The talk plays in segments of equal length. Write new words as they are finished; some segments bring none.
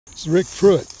It's Rick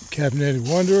Pruitt, Caffeinated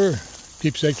Wanderer,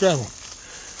 Keepsake Travel.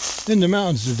 In the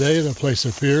mountains today, the place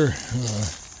up here,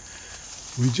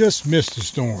 we just missed a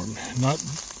storm.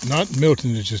 Not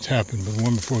Milton that just happened, but the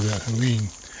one before that, Helene,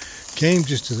 came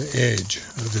just to the edge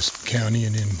of this county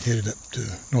and then headed up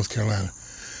to North Carolina.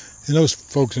 And those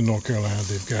folks in North Carolina,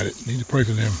 they've got it. Need to pray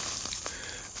for them.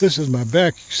 This is my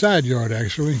back side yard,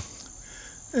 actually.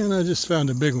 And I just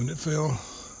found a big one that fell.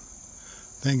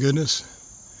 Thank goodness.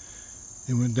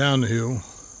 It went down the hill.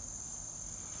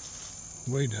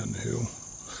 Way down the hill.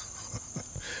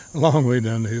 A long way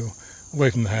down the hill.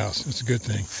 Away from the house. It's a good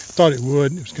thing. Thought it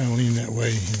would. It was kind of leaning that way.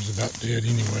 It was about dead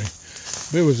anyway.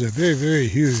 But it was a very, very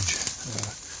huge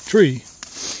tree.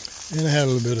 And I had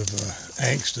a little bit of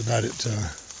angst about it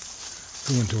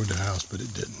going toward the house, but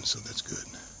it didn't, so that's good.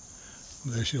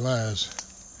 There she lies.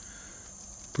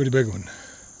 Pretty big one.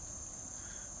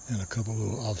 And a couple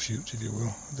little offshoots, if you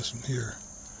will. This one here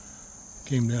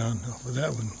came down off of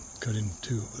that one, cut into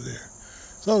two over there.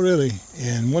 So really,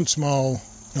 and one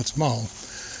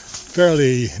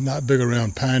fairly not big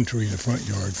around pine tree in the front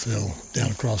yard fell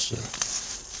down across the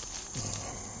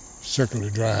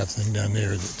circular drive thing down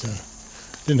there that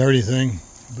didn't hurt anything,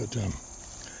 but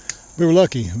we were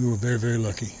lucky. We were very, very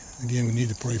lucky. Again, we need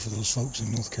to pray for those folks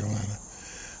in North Carolina.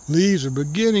 Leaves are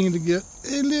beginning to get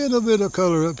a little bit of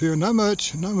color up here. Not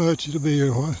much. It'll be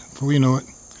here before we know it.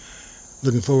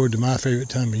 Looking forward to my favorite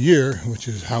time of year, which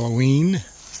is Halloween,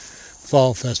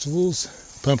 fall festivals,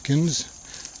 pumpkins,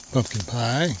 pumpkin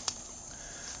pie,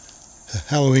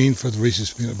 Halloween for the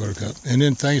Reese's Peanut Butter Cup, and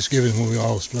then Thanksgiving when we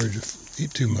all splurge,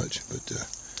 eat too much, but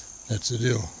that's the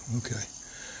deal. Okay.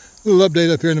 A little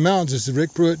update up here in the mountains. This is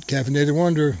Rick Pruitt, Caffeinated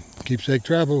Wanderer, Keepsake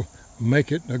Travel.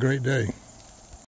 Make it a great day.